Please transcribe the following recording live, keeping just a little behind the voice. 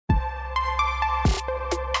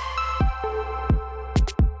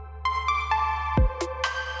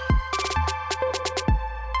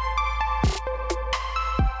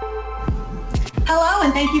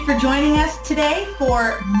and thank you for joining us today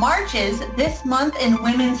for Marches this month in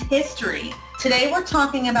women's history. Today we're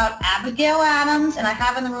talking about Abigail Adams, and I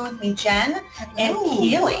have in the room with me Jen and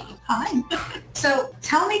Keely. Hi. So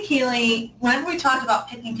tell me, Keely, whenever we talked about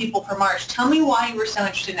picking people for March, tell me why you were so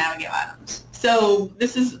interested in Abigail Adams. So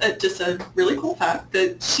this is just a really cool fact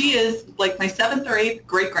that she is like my 7th or 8th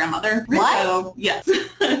great-grandmother. What? So, yes.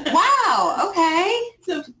 Wow, okay.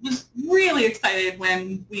 So was really excited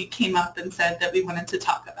when we came up and said that we wanted to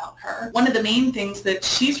talk about her. One of the main things that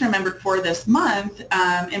she's remembered for this month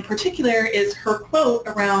in particular is her quote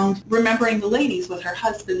around remembering the ladies with her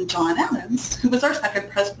husband, John Adams, who was our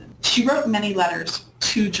second president. She wrote many letters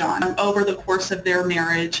to John over the course of their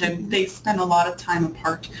marriage, and they spent a lot of time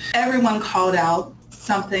apart. Everyone called out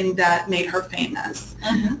something that made her famous,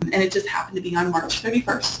 and it just happened to be on March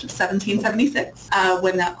 31st, 1776,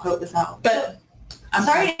 when that quote was out. But I'm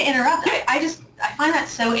sorry to interrupt. I find that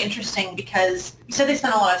so interesting because you said they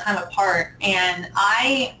spent a lot of time apart, and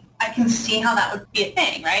I can see how that would be a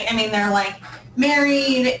thing, right? I mean, they're like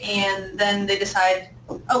married, and then they decide,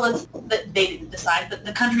 they didn't decide, but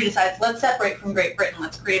the country decides, let's separate from Great Britain,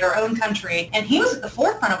 let's create our own country. And he was at the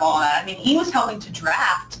forefront of all that. I mean, he was helping to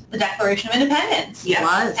draft the Declaration of Independence. Yes. He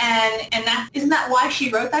was. And isn't that why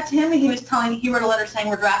she wrote that to him? And he wrote a letter saying,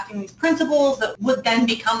 we're drafting these principles that would then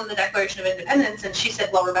become the Declaration of Independence. And she said,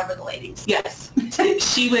 well, remember the ladies. Yes.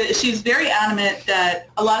 She was very adamant that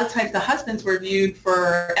a lot of times the husbands were viewed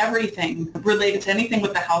for everything related to anything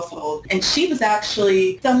with the household. And she was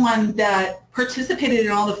actually someone that participated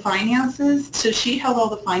in all the finances, so she held all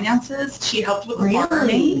the finances. She helped with the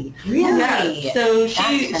farming. Really? Yeah. So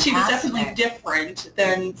she was definitely different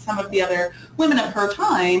than some of the other women of her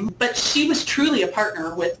time, but she was truly a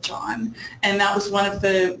partner with John, and that was one of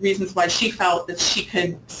the reasons why she felt that she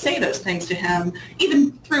could say those things to him,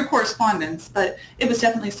 even through correspondence. But it was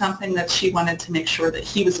definitely something that she wanted to make sure that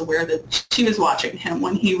he was aware that she was watching him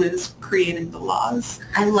when he was creating the laws.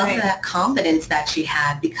 I love that confidence that she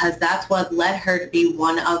had, because that's what led her to be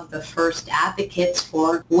one of the first advocates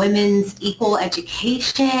for women's equal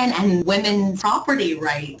education and women's property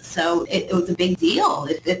rights. So it was a big deal.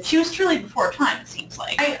 She was truly before her time, it seems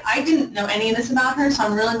like. I didn't know any of this about her, so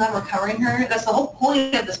I'm really glad we're covering her. That's the whole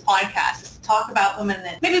point of this podcast, is to talk about women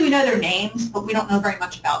that maybe we know their names, but we don't know very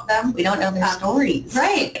much about them. We don't know their stories.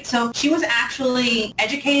 Right. So she was actually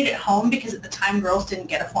educated at home, because at the time girls didn't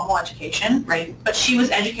get a formal education. Right. But she was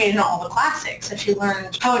educated in all the classics, and she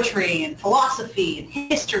learned poetry and philosophy and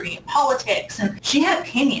history and politics, and she had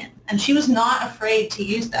opinion, and she was not afraid to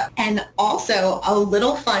use them. And also, a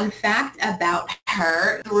little fun fact about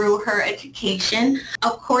her through her education.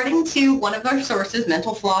 According to one of our sources,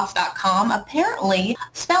 mentalfloss.com, apparently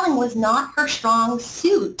spelling was not her strong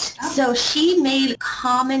suit. Oh. So she made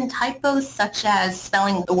common typos, such as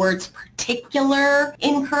spelling the words particular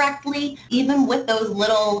incorrectly. Even with those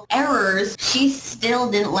little errors, she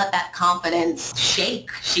still didn't let that confidence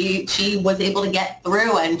shake. She was able to get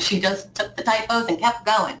through, and she just took the typos and kept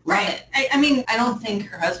going. Right. I mean, I don't think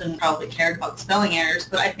her husband probably cared about the spelling errors,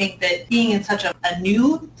 but I think that being in such a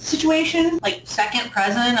new situation, like second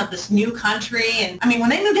president of this new country, and I mean, when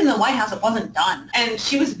they moved into the White House, it wasn't done. And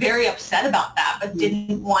she was very upset about that, but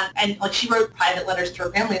didn't want, and like she wrote private letters to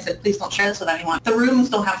her family and said, please don't share this with anyone. The rooms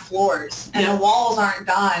don't have floors, and the walls aren't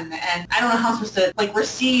done, and I don't know how I'm supposed to like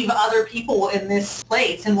receive other people in this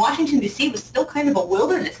place. And Washington, D.C. was still kind of a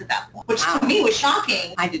wilderness at that point, which to me was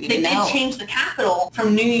shocking. I didn't even know. They did change the capital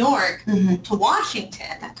from New York to Washington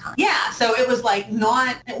at that time. Yeah, so it was like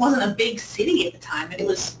it wasn't a big city at the time. It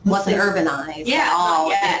wasn't urbanized at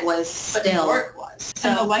all. It was still. But New York was.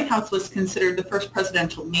 So the White House was considered the first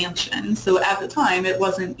presidential mansion. So at the time, it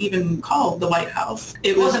wasn't even called the White House.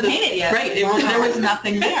 It wasn't painted yet. Right. There was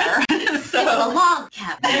nothing there. So, it was a log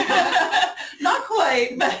cabin. Not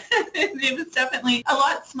quite, but it was definitely a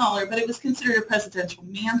lot smaller, but it was considered a presidential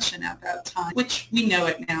mansion at that time, which we know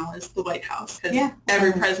it now as the White House, because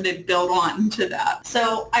every president built on to that.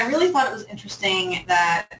 So I really thought it was interesting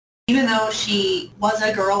that even though she was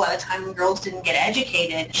a girl at a time when girls didn't get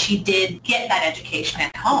educated, she did get that education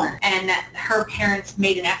at home. And that her parents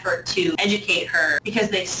made an effort to educate her because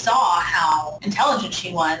they saw how intelligent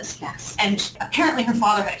she was. Yes. And apparently her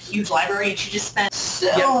father had a huge library, and she just spent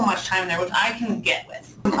so much time there, which I can get with.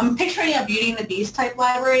 I'm picturing a Beauty and the Beast type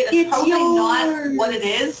library. That's probably not what it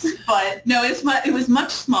is, but no, it was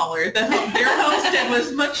much smaller. Their homestead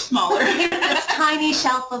was much smaller. It's tiny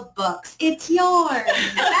shelf of books. It's yours.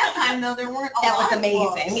 At that time, though, there weren't a That lot was of amazing.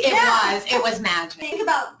 books. It was magic. Think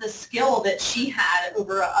about the skill that she had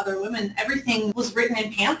over other women. Everything was written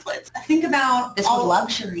in pamphlets. Think about This was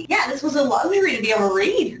luxury. Yeah, this was a luxury to be able to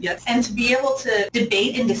read. Yes. And to be able to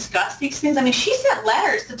debate and discuss these things. I mean, she sent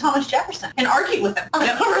letters to Thomas Jefferson and argued with him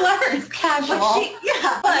over letters. Casual.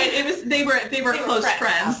 But It was they were close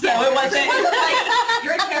friends, so Yeah. it wasn't. Like,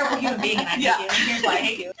 you're a terrible human being and I hate you. And here's why I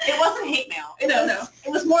hate you. It wasn't hate mail. It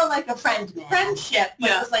was more like a friendship. But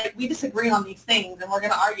it was like, we disagree on these things and we're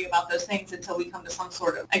going to argue about those things until we come to some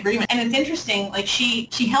sort of agreement. And it's interesting, like she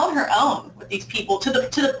held her own with these people to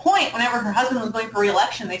the point whenever her husband was going for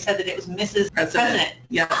re-election, they said that it was Mrs. President.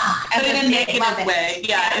 Yeah. And But in a negative way.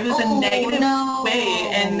 Yeah, it was a negative way.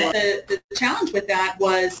 And the challenge with that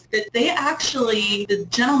was that they actually, the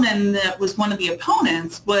gentleman that was one of the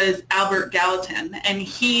opponents was Albert Gallatin, and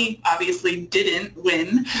he obviously didn't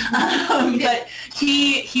win, but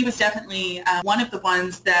he was definitely one of the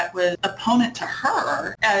ones that was opponent to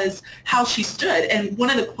her as how she stood. And one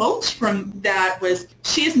of the quotes from that was,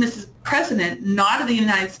 "She is Mrs. President, not of the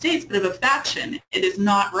United States, but of a faction. It is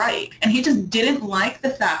not right." And he just didn't like the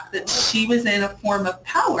fact that she was in a form of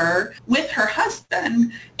power with her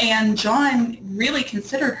husband, and John really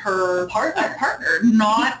considered her a partner,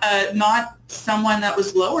 not someone that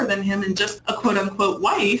was lower than him and just a quote-unquote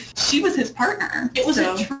wife. She was his partner. It was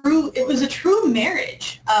a true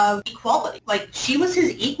marriage of equality. Like, she was his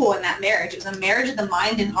equal in that marriage. It was a marriage of the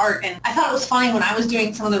mind and heart. And I thought it was funny when I was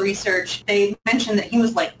doing some of the research, they mentioned that he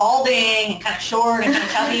was like balding and kind of short and kind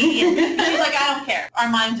of chubby. And she's like, I don't care. Our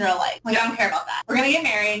minds are alike. Like, I don't care about that. We're gonna get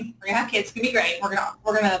married. We're gonna have kids. It's gonna be great.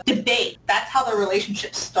 We're gonna debate. That's how the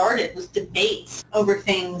relationship started, was debates over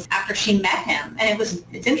things after she met him. And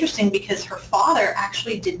it's interesting because her father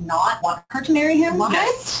actually did not want her to marry him. What?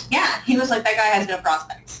 Yes. Yeah. He was like, that guy has no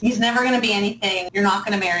prospects. He's never going to be anything. You're not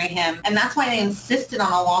going to marry him. And that's why they insisted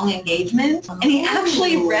on a long engagement. And he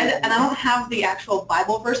actually read, and I don't have the actual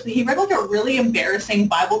Bible verse, but he read like a really embarrassing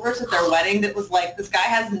Bible verse at their wedding that was like, this guy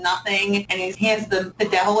has nothing and he has the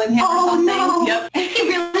devil in him or something. No. Yep. He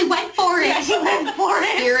really went for it. Yeah, he went for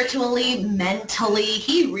it. Spiritually, mentally,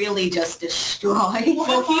 he really just destroyed.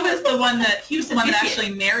 Well, he was the one that actually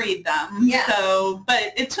married them. Yeah. So,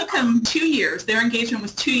 but it took him 2 years. Their engagement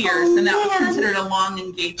was 2 years, and that was considered a long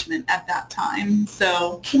engagement at that time.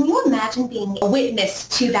 So, can you imagine being a witness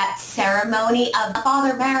to that ceremony of a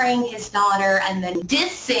father marrying his daughter and then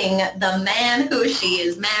dissing the man who she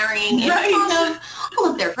is marrying in front of all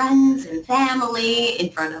of their friends and family, in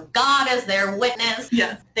front of God as their witness?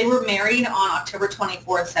 yes. They were married on October 24th,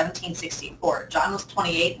 1764. John was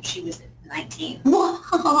 28 and she was 19. Whoa,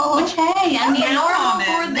 okay. I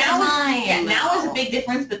mean, now is a big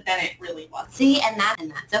difference, but then it really was. See, and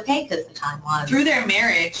that's okay because the time was. Through their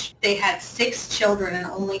marriage, they had 6 children and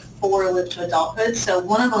only 4 lived to adulthood. So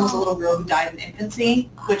one of them was a little girl who died in infancy,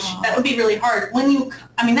 which that would be really hard.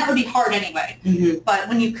 That would be hard anyway. Mm-hmm. But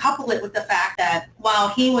when you couple it with the fact that while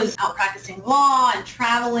he was out practicing law and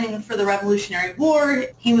traveling for the Revolutionary War,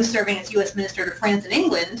 he was serving as U.S. Minister to France and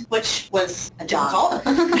England, which was a job.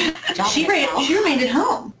 She remained at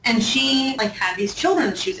home, and she had these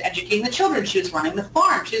children. She was educating the children. She was running the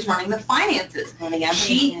farm. She was running the finances.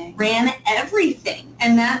 She ran everything,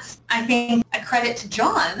 and that's, I think, a credit to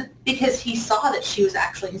John because he saw that she was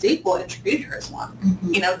actually his equal and treated her as one.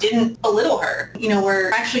 Mm-hmm. Didn't belittle her.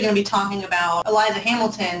 We're actually going to be talking about Eliza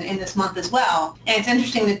Hamilton in this month as well, and it's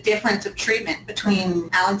interesting the difference of treatment between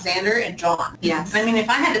Alexander and John. Yes. I mean, if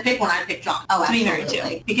I had to pick one, I'd pick John to be married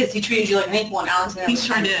to because he treated you like an equal, and Alexander. He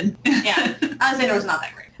sure did. Yeah, Alexander was not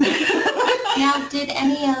that great. Now, did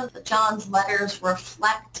any of John's letters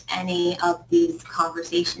reflect any of these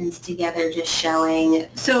conversations together, just showing?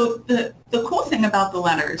 So the cool thing about the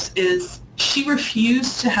letters is she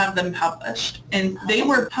refused to have them published, and they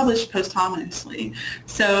were published posthumously.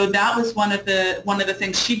 So that was one of the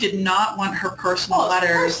things. She did not want her personal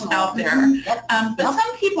letters out there. Mm-hmm. But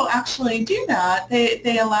some people actually do that.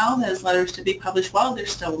 They allow those letters to be published while they're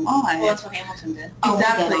still alive. Well, that's what Hamilton did.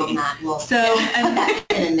 Exactly. So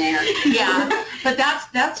in there. Yeah, but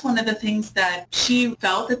that's one of the things that she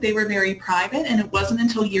felt that they were very private, and it wasn't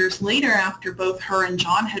until years later, after both her and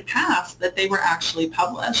John had passed, that they were actually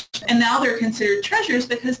published. And now they're considered treasures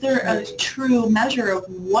because they're a true measure of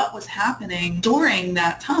what was happening during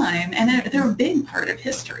that time, and they're a big part of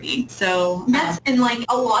history. So and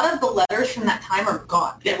a lot of the letters from that time are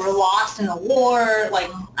gone. They were lost in the war. There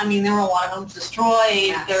were a lot of homes destroyed.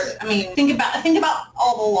 Yes. Think about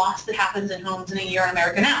all the loss that happens in homes in a year in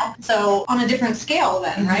America now. So on a different different scale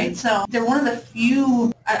then, right? So they're one of the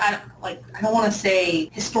few, I don't want to say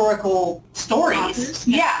historical stories. Authors,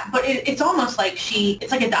 yeah, but it's almost like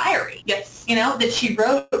it's like a diary. Yes. That she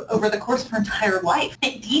wrote over the course of her entire life.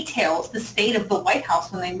 It details the state of the White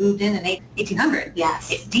House when they moved in 1800.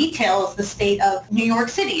 Yes. It details the state of New York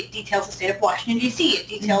City. It details the state of Washington, D.C. It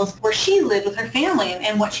details where she lived with her family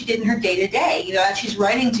and what she did in her day-to-day. As she's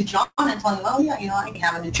writing to John and telling him, I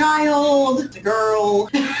have a new child, it's a girl,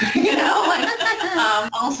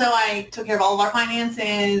 also I took care of all of our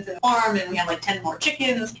finances and farm, and we had like 10 more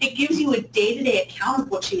chickens. It gives you a day-to-day account of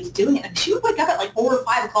what she was doing. And she would wake up at like 4 or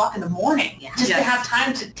 5 o'clock in the morning just to have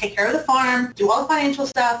time to take care of the farm, do all the financial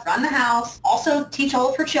stuff, run the house, also teach all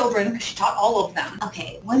of her children, because she taught all of them.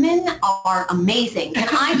 Okay, women are amazing. Can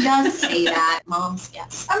I just say that? Moms,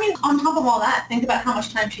 yes. I mean, on top of all that, think about how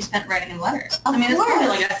much time she spent writing him letters. It's probably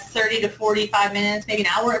like a 30 to 45 minutes, maybe an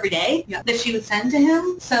hour every day that she would send to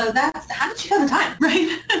him. So how did she have the time?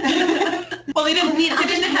 Right. Well, they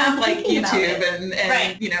didn't have like YouTube and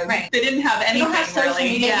they didn't have anything. They don't have social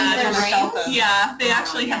media. Yeah, they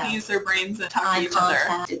actually have to use their brains and talk to each other.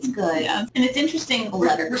 It's good. Yeah. And it's interesting,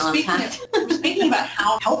 we're speaking about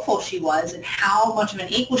how helpful she was and how much of an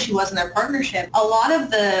equal she was in their partnership. A lot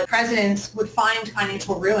of the presidents would find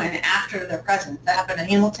financial ruin after their president. That happened to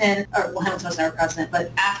Hamilton, Hamilton was never president,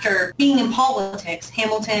 but after being in politics,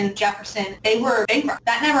 Hamilton, Jefferson, they were bankrupt.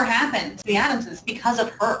 That never happened to the Adamses because of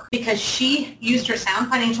her, because she used her sound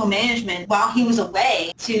financial management while he was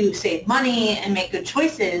away to save money and make good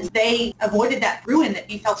choices. They avoided that ruin that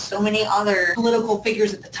befell so many other political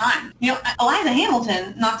figures at the time. Eliza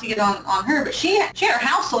Hamilton, not to get on her, but she had her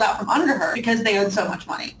house sold out from under her because they owed so much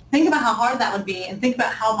money. Think about how hard that would be, and think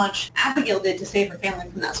about how much Abigail did to save her family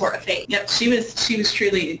from that sort of fate. Yep, she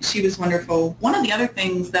was wonderful. One of the other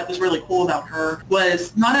things that was really cool about her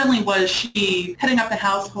was not only was she heading up the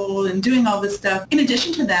household and doing all this stuff, in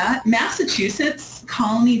addition to that, Massachusetts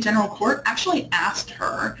Colony General Court actually asked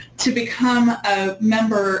her to become a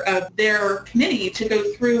member of their committee to go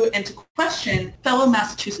through and to question fellow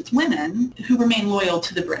Massachusetts women who remain loyal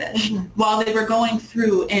to the British while they were going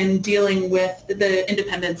through and dealing with the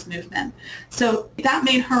independence movement. So that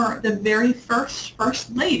made her the very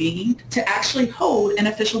first lady to actually hold an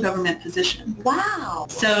official government position. Wow.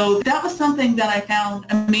 So that was something that I found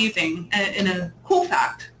amazing and a cool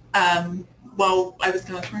fact. While I was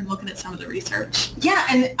going through and looking at some of the research. Yeah,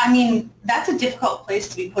 and I mean, that's a difficult place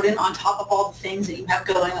to be put in on top of all the things that you have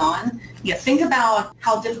going on. Yeah, think about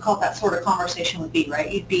how difficult that sort of conversation would be,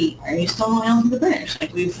 right? You'd be, are you still loyal to the British?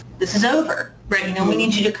 Like, this is over, right? We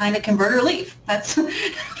need you to kind of convert or leave. That's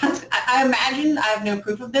I imagine, I have no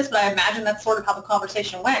proof of this, but I imagine that's sort of how the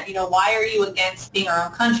conversation went. Why are you against being our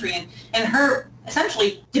own country? And her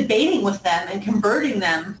essentially debating with them and converting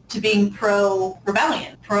them to being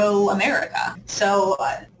pro-rebellion, pro-America. So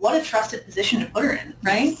what a trusted position to put her in,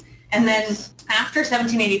 right? And then after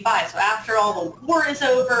 1785, so after all the war is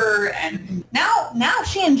over, and now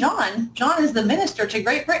she and John is the minister to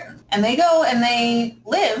Great Britain, and they go and they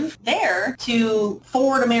live there to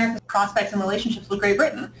forward America's prospects and relationships with Great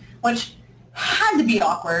Britain, which had to be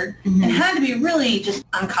awkward and had to be really just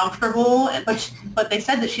uncomfortable, but they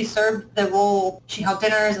said that she served the role, she held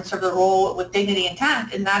dinners and served the role with dignity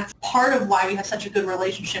intact, and that's part of why we have such a good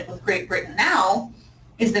relationship with Great Britain now,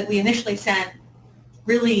 is that we initially sent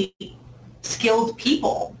really skilled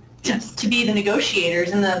people to be the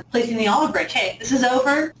negotiators and the placing the olive branch. Hey, this is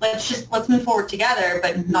over, let's move forward together,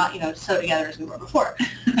 but not so together as we were before.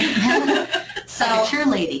 So like a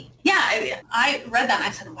cheerleader. Yeah, I read that and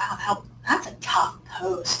I said, wow, that's a tough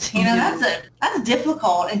post. That's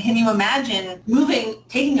difficult. And can you imagine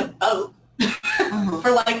taking a boat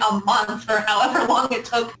for like a month or however long it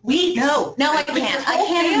took? Weeks. No, I can't. I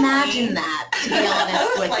can't imagine that, to be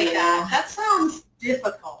honest with you. That sounds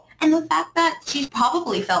difficult. And the fact that she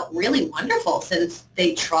probably felt really wonderful since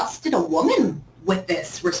they trusted a woman with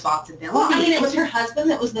this responsibility. Well, I mean, it was her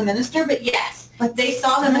husband that was the minister, but yes. But they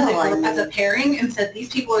saw them as a pairing and said, these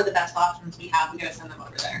people are the best options we have. We're going to send them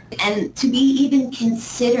over there. And to be even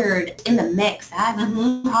considered in the mix, that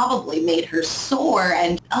probably made her soar.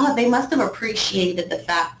 And they must have appreciated the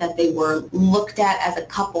fact that they were looked at as a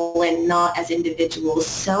couple and not as individuals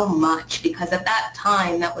so much, because at that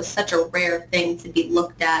time, that was such a rare thing to be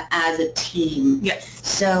looked at as a team. Yes.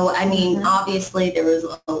 So, I mean, obviously there was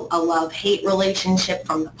a love-hate relationship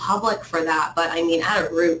from the public for that. But, I mean, at a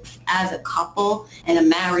root, as a couple, couple and a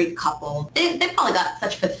married couple, they probably got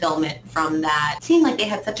such fulfillment from that. It seemed like they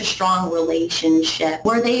had such a strong relationship.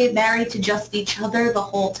 Were they married to just each other the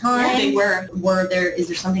whole time? Yeah, they were. Is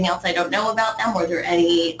there something else I don't know about them? Were there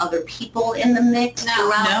any other people in the mix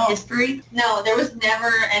throughout history? No, there was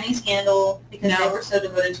never any scandal because they were so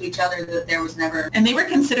devoted to each other that there was never. And they were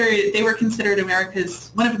considered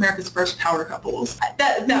one of America's first power couples.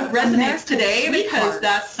 That resonates today because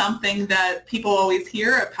that's something that people always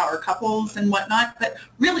hear of power couples and whatnot. But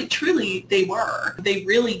really, truly, they were. They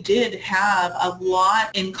really did have a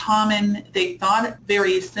lot in common. They thought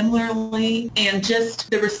very similarly, and just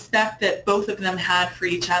the respect that both of them had for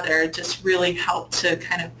each other just really helped to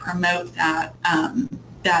kind of promote that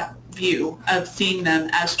that view of seeing them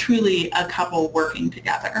as truly a couple working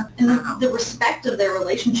together. And the respect of their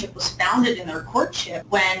relationship was founded in their courtship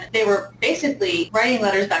when they were basically writing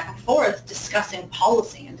letters back and forth discussing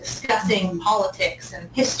policy and discussing politics and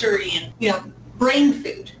history and, brain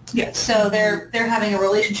food. Yes. So they're having a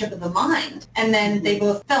relationship of the mind, and then they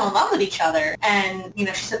both fell in love with each other. And she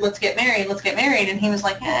said, "Let's get married," and he was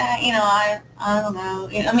like, I don't know.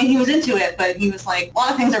 I mean, he was into it, but he was like, a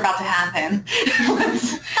lot of things are about to happen.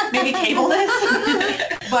 Let's maybe table this.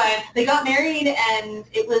 But they got married, and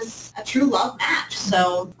it was a true love match.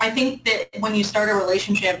 So I think that when you start a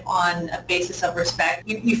relationship on a basis of respect,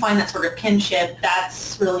 you find that sort of kinship.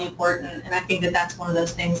 That's really important, and I think that that's one of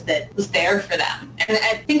those things that was there for them. And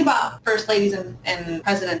I think about first ladies and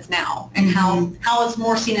presidents now, and how it's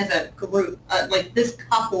more seen as a group. Like this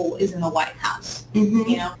couple is in the White House,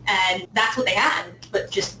 and that's what they had, but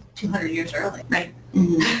just 200 years early. Right.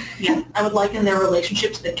 Mm-hmm. Yeah, I would liken their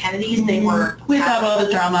relationship to the Kennedys. They were without all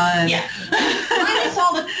the drama. And minus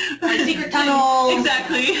all the secret tunnels.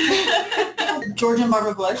 Exactly. George and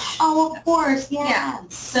Barbara Bush. Oh, of course, yeah.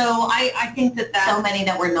 So I think that so many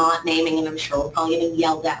that we're not naming, and I'm sure we're probably getting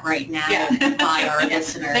yelled at right now by our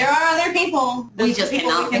listeners. There are other people. We just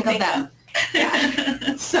cannot think of them.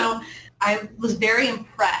 Yeah. So I was very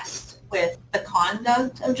impressed with the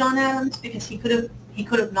conduct of John Adams because he could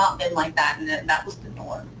have not been like that, and that was the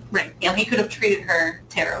norm. Right. He could have treated her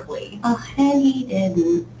terribly. Oh, and he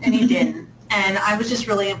didn't. And he didn't. And I was just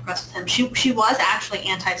really impressed with him. She was actually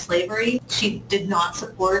anti-slavery. She did not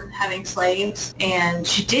support having slaves, and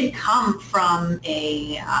she did come from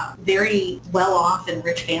a very well-off and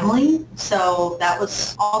rich family. So that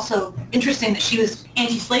was also interesting that she was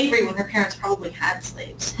anti-slavery when her parents probably had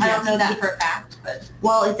slaves. I don't know that for a fact, but...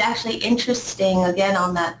 Well, it's actually interesting, again,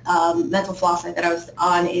 on that mental floss night that I was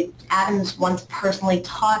on, Adams once personally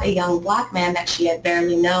taught a young black man that she had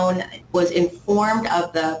barely known, was informed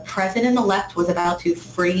of the president-elect was about to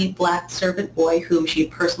free black servant boy whom she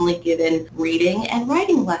had personally given reading and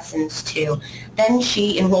writing lessons to. Then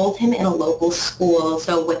she enrolled him in a local school.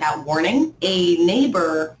 So without warning, a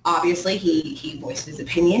neighbor, obviously, he voiced his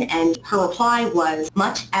opinion, and her reply was,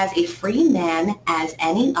 "Much as a free man as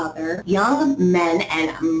any other, young men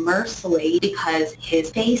and mercilessly because his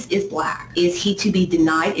face is black. Is he to be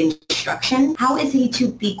denied instruction? How is he to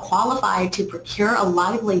be qualified to procure a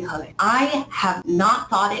livelihood? I have not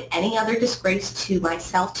thought it any other disgrace to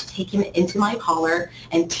myself to take him into my parlor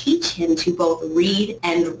and teach him to both read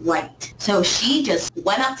and write." So she just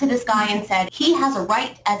went up to this guy and said, he has a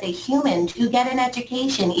right as a human to get an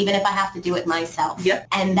education, even if I have to do it myself. Yep.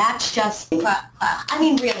 And that's just, I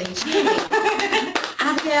mean, really.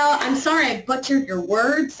 Abigail, I'm sorry I butchered your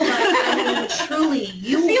words, but I mean, truly,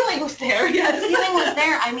 the feeling was there, yes. The feeling was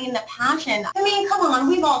there. I mean, the passion. I mean, come on,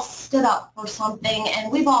 we've all stood up for something,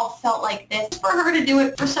 and we've all felt like this. For her to do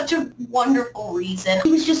it for such a wonderful reason.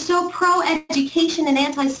 She was just so pro-education and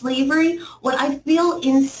anti-slavery. What I feel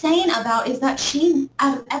insane about is that she,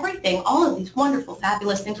 out of everything, all of these wonderful,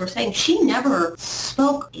 fabulous things we're saying, she never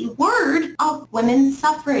spoke a word of women's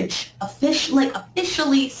suffrage.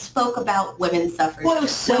 Officially spoke about women's suffrage. Well, it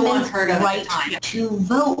was so unheard of at the time. To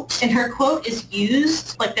vote. And her quote is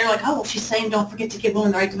used, like they're like, oh, well, she's saying don't forget to give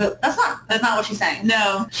women the right to vote. That's not what she's saying.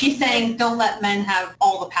 No. She's saying don't let men have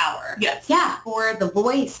all the power. Yes. Yeah, for the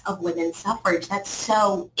voice of women's suffrage. That's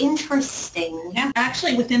so interesting. Yeah.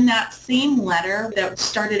 Actually, within that same letter that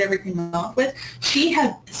started everything off with, she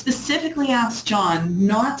had specifically asked John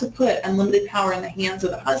not to put unlimited power in the hands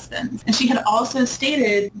of the husbands. And she had also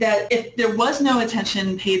stated that if there was no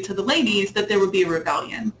attention paid to the ladies, that there would be a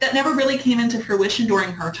rebellion. That never really came into fruition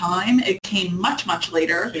during her time. It came much, much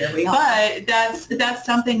later. Here we are. But that's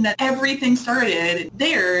something that everything started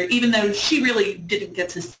there, even though she really didn't get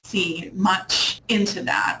to see much into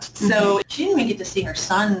that. So she didn't even get to see her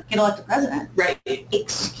son get elected president. right.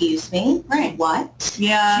 Excuse me? Right. What?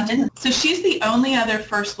 Yeah. She didn't. So she's the only other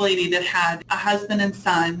first lady that had a husband and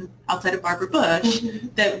son outside of Barbara Bush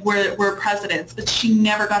that were presidents, but she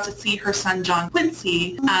never got to see her son John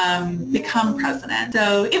Quincy become president.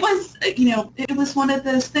 So it was, it was one of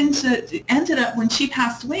those things that ended up when she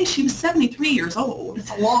passed away. She was 73 years old.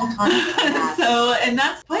 It's a long time. So, and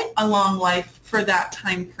that's quite a long life for that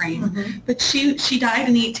time frame. But she died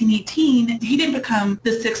in 1818. He didn't become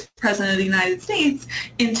the 6th president of the United States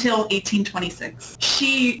until 1826.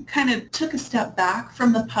 She kind of took a step back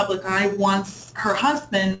from the public eye once her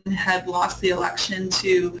husband had lost the election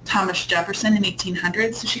to Thomas Jefferson in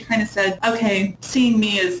 1800. So she kind of said, okay, seeing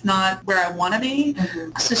me is not where I want to be.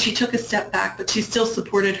 So she took a step back, but she still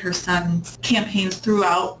supported her son's campaigns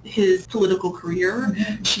throughout his political career.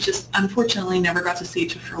 She just unfortunately never got to see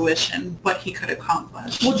to fruition what he could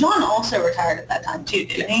accomplish. Well, John also retired at that time too,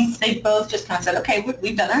 didn't he? They both just kind of said, okay,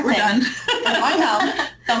 we've done our We're thing. done. Why now?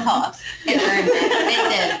 Don't call us. They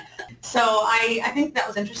did. So I think that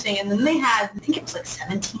was interesting. And then they had, I think it was like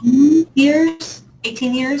 17 years,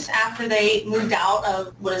 18 years after they moved out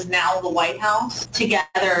of what is now the White House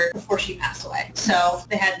together before she passed away. So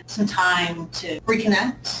they had some time to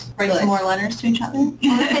reconnect, write some more letters to each other.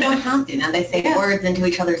 Well, they don't have to now. They say words into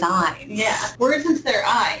each other's eyes. Yeah, words into their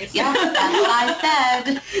eyes. Yeah, that's what I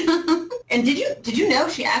said. And did you know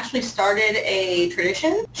she actually started a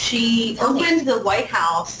tradition? She opened the White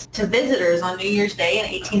House to visitors on New Year's Day in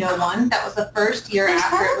 1801. That was the first year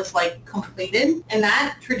after it was like completed, and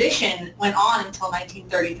that tradition went on until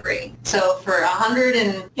 1933. So for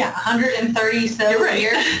 130 so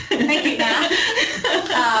years. Thank you, Matt.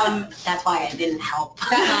 That's why I didn't help.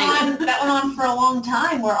 That went on for a long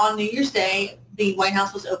time. Where on New Year's Day, the White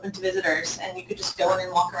House was open to visitors, and you could just go in and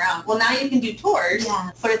walk around. Well, now you can do tours,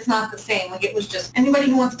 but it's not the same. Like, it was just anybody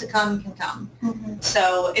who wants to come can come.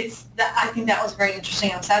 So I think that was very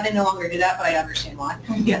interesting. I'm sad they no longer do that, but I understand why.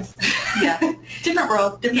 Yes. Yeah. Different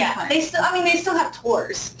world, different time. They still have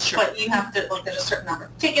tours, but you have to, like, there's a certain number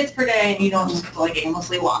of tickets per day, and you don't just have to, like,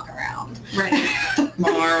 aimlessly walk around. Right.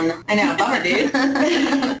 Man. I know, bummer, dude.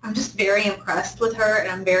 I'm just very impressed with her, and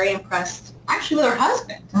I'm very impressed actually with her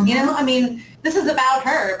husband. You know, I mean, this is about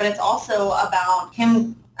her, but it's also about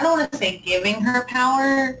him. I don't want to say giving her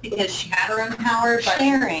power because she had her own power, but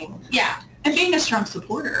Sharing. Yeah. And being a strong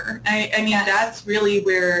supporter. I mean, that's really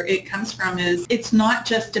where it comes from. Is it's not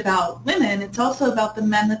just about women, it's also about the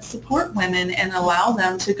men that support women and allow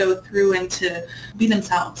them to go through and to be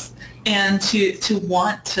themselves and to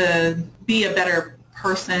want to be a better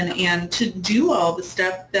person and to do all the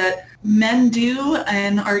stuff that men do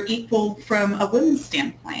and are equal from a woman's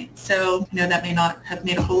standpoint. So, that may not have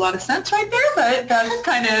made a whole lot of sense right there, but that's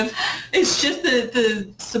kind of, it's just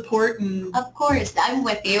the support and... Of course, I'm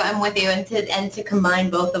with you, and to combine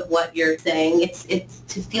both of what you're saying, it's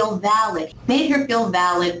to feel valid. Made her feel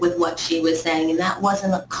valid with what she was saying, and that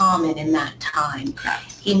wasn't common in that time.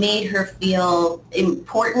 Correct. He made her feel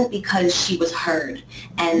important because she was heard,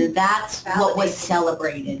 and that's what was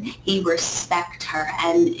celebrated. He respected her,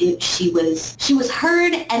 and she was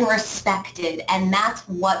heard and respected, and that's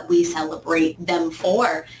what we celebrate them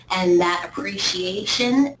for. And that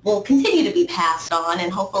appreciation will continue to be passed on,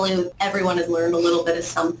 and hopefully everyone has learned a little bit of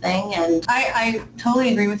something. And I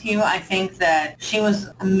totally agree with you. I think that she was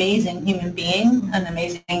an amazing human being, an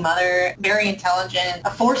amazing mother, very intelligent,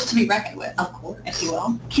 a force to be reckoned with, of course, if you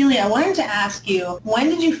will. Keely, I wanted to ask you, when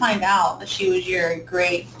did you find out that she was your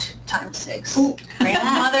great times 6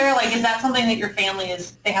 grandmother? Like, is that something that your family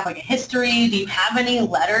they have like a history? Do you have any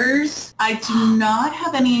letters? I do not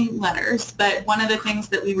have any letters, but one of the things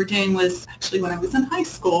that we were doing was actually when I was in high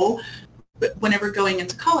school, whenever going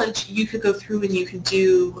into college, you could go through and you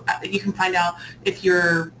can find out if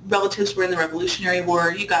your relatives were in the Revolutionary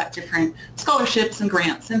War. You got different scholarships and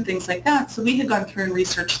grants and things like that. So we had gone through and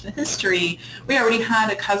researched the history. We already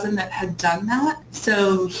had a cousin that had done that.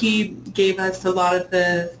 So he gave us a lot of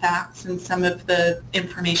the facts and some of the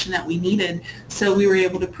information that we needed. So we were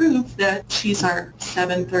able to prove that she's our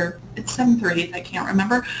seventh or eighth, I can't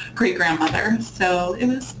remember, great-grandmother. So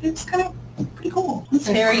it's kind of pretty cool. It's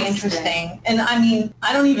very interesting. And I mean,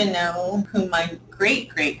 I don't even know who my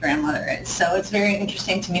great-great-grandmother is. So it's very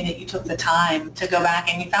interesting to me that you took the time to go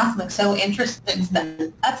back and you found something so interesting.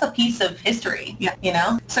 That's a piece of history,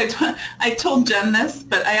 So I told Jen this,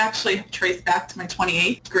 but I actually have traced back to my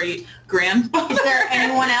 28th great-grandmother. Is there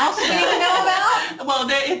anyone else you need to know about? Well,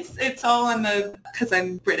 it's all in because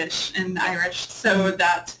I'm British and Irish, so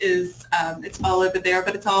that is, it's all over there,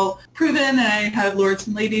 but it's all proven, and I have lords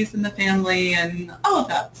and ladies in the family and all of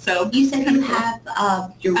that. So you said you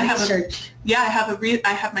have your research. Yeah,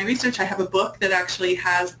 I have my research. I have a book that actually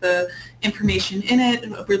has the information in it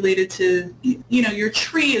related to, your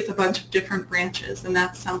tree is a bunch of different branches, and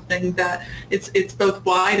that's something that it's both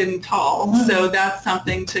wide and tall. Mm. So that's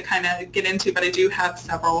something to kind of get into. But I do have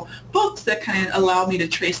several books that kind of allow me to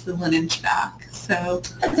trace the lineage back. So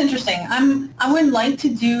that's interesting. I would like to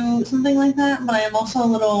do something like that, but I am also a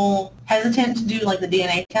little hesitant to do like the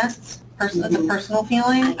DNA tests. That's a personal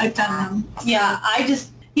feeling. I've done them. Yeah, I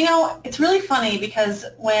just, it's really funny because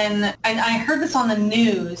when I heard this on the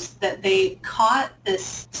news that they caught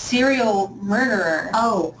this serial murderer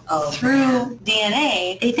through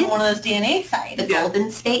DNA from one of those DNA sites. The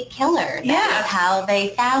Golden State Killer. That's how they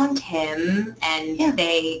found him, and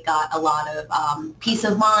they got a lot of peace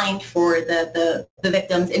of mind for the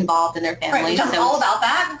victims involved in their families. Right, all about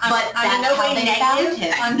that. But I'm no way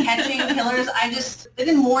negative on catching killers. They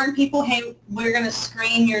didn't warn people, hey, we're going to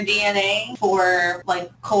screen your DNA for like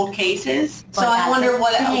cold cases. So I wonder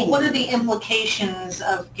what are the implications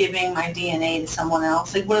of giving my DNA to someone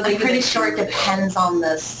else? Like, what are they? I'm pretty sure it depends on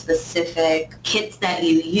the specific kits that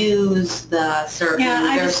you use.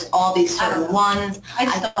 There's all these certain ones. I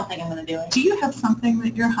just don't think I'm going to do it. Do you have something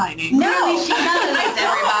that you're hiding? No, really, she doesn't.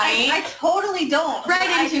 Everybody, I totally don't.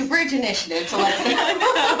 Right into Bridge Initiative. So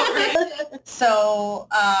So,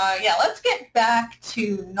 let's get back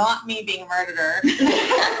to not me being a murderer.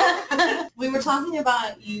 We were talking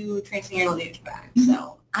about you tracing your lineage back,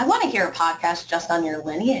 so I want to hear a podcast just on your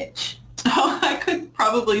lineage. Oh, I could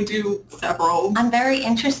probably do several. I'm very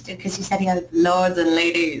interested because you said you had lords and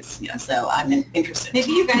ladies. Yeah, so I'm interested.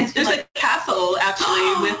 Maybe you guys There's a castle,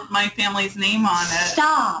 actually, with my family's name on it.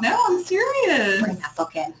 Stop. No, I'm serious. Bring that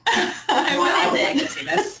book in. I will. I can see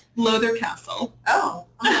this. Lother Castle. Oh,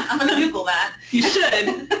 I'm going to Google that. You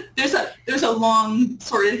should. There's a long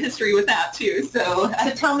sort of history with that too. So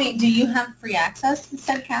tell me, do you have free access to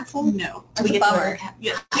said castle? No. Do we get to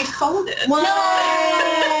Yeah, they sold it. What?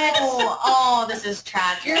 Oh, this is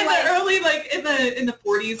tragic. In the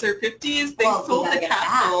 40s or 50s, they sold the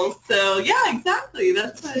castle. So yeah, exactly.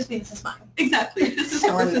 That's this is mine. Exactly. This is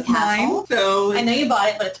mine. So I know you bought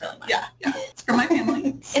it, but it's really mine. Yeah. It's for my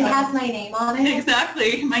family. It has my name on it.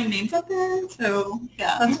 Exactly. My name's up there. So yeah.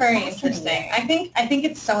 That's very interesting. I think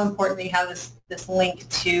it's so important that you have this link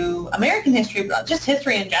to American history, but just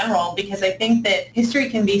history in general, because I think that history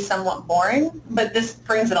can be somewhat boring, but this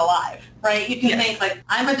brings it alive, right? You can think like,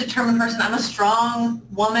 I'm a determined person, I'm a strong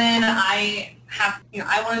woman, I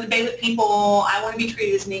want to debate with people, I want to be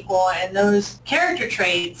treated as an equal, and those character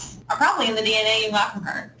traits are probably in the DNA you got from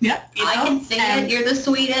her. Yeah. I can see it. You're the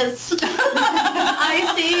sweetest.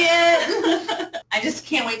 I see it. I just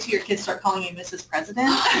can't wait till your kids start calling you Mrs. President.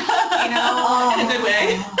 In a good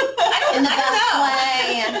way. In the best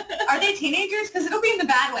way. Are they teenagers? Because it'll be in the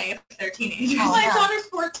bad way if they're teenagers. My daughter's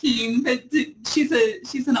 14, but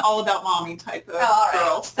she's an all about mommy type of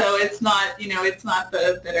girl. So it's not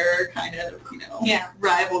the bitter kind of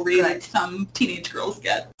rivalry that some teenage girls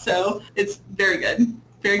get. So it's very good.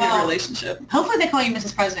 Very good relationship. Hopefully they call you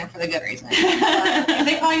Mrs. President for the good reason. If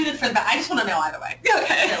they call you for the bad, I just want to know either way.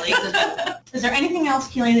 Okay. Really. Is there anything else,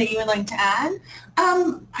 Keely, that you would like to add?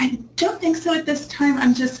 I don't think so at this time. I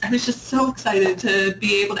was just so excited to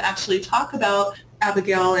be able to actually talk about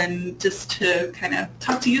Abigail and just to kind of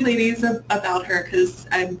talk to you ladies about her, because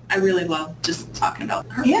I really love just talking about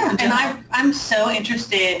her. Yeah, and I'm so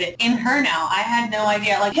interested in her now. I had no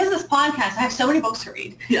idea. Like, here's this podcast. I have so many books to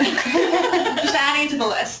read. Yeah. Just adding to the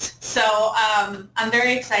list. So I'm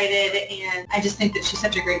very excited, and I just think that she's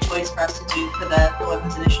such a great choice for us to do for the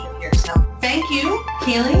Women's Initiative here. So thank you,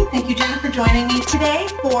 Keely. Thank you, Jenna, for joining me today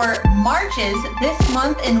for Marches this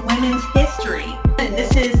month in Women's History.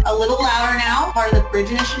 This is A Little Louder Now, part of the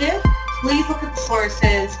Bridge Initiative. Please look at the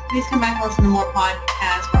sources. Please come back and listen to more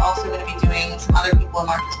podcasts. We're also going to be doing some other people in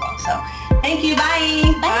March as well. So thank you.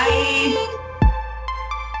 Bye. Bye.